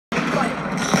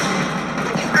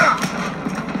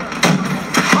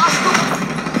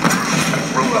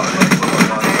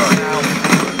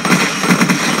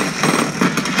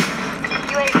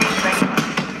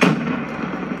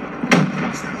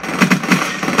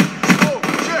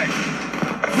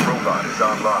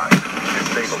online.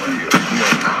 Disable it.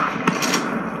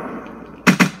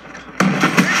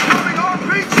 Incoming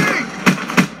RPG!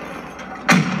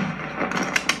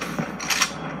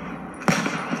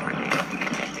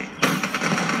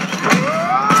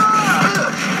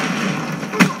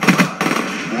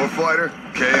 Warfighter,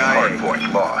 KIA.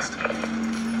 Hardpoint lost.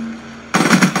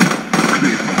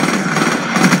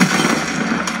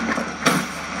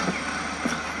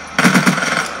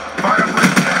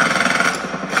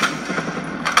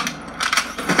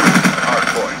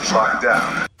 Locked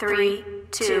down. 3,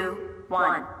 2,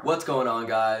 1. What's going on,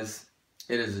 guys?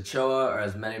 It is Ochoa, or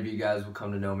as many of you guys will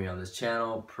come to know me on this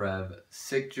channel, Prev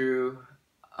Sickdrew.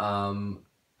 I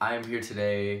am here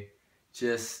today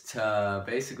just to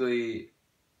basically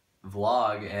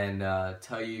vlog and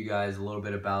tell you guys a little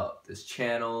bit about this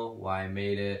channel, why I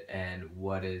made it, and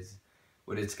what it's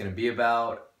going to be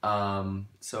about.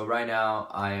 So right now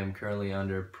I am currently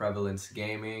under Prevalence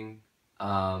Gaming.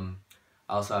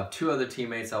 I also have two other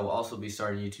teammates that will also be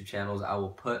starting YouTube channels. I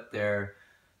will put their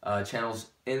channels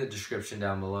in the description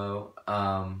down below.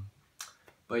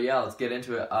 But yeah, let's get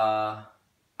into it. I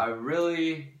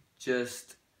really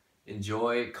just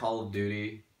enjoy Call of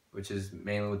Duty, which is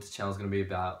mainly what the channel is going to be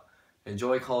about.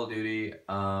 Enjoy Call of Duty.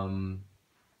 I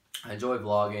enjoy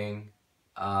vlogging.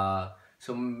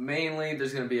 So mainly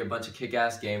there's going to be a bunch of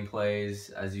kick-ass gameplays,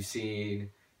 as you've seen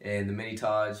in the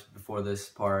mini-taj before this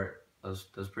part. That's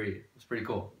pretty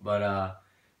cool. But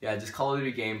yeah, just Call of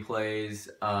Duty gameplays,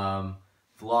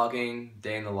 vlogging,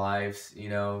 day in the lives, you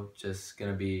know, just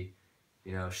gonna be,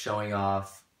 you know, showing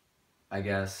off, I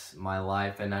guess, my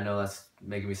life. And I know that's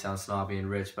making me sound snobby and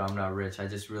rich, but I'm not rich. I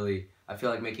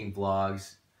feel like making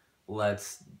vlogs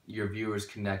lets your viewers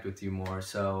connect with you more.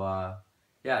 So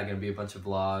yeah, gonna be a bunch of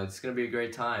vlogs. It's gonna be a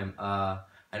great time. I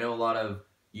know a lot of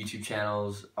YouTube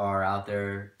channels are out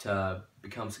there to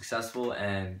become successful,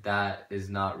 and that is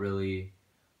not really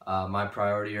my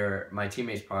priority or my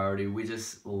teammates' priority. We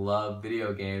just love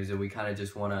video games, and we kind of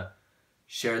just want to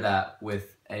share that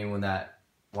with anyone that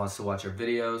wants to watch our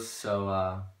videos.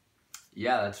 So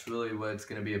yeah, that's really what it's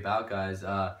going to be about, guys.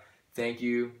 Thank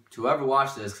you to whoever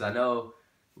watched this, because I know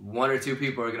one or two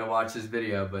people are going to watch this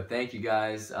video, but thank you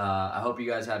guys. I hope you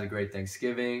guys had a great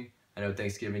Thanksgiving. I know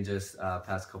Thanksgiving just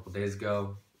passed a couple days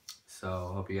ago, so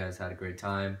I hope you guys had a great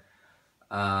time.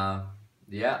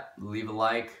 Yeah, leave a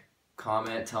like,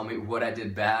 comment, tell me what I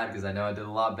did bad, because I know I did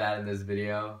a lot bad in this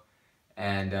video.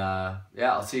 And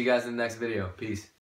yeah, I'll see you guys in the next video. Peace.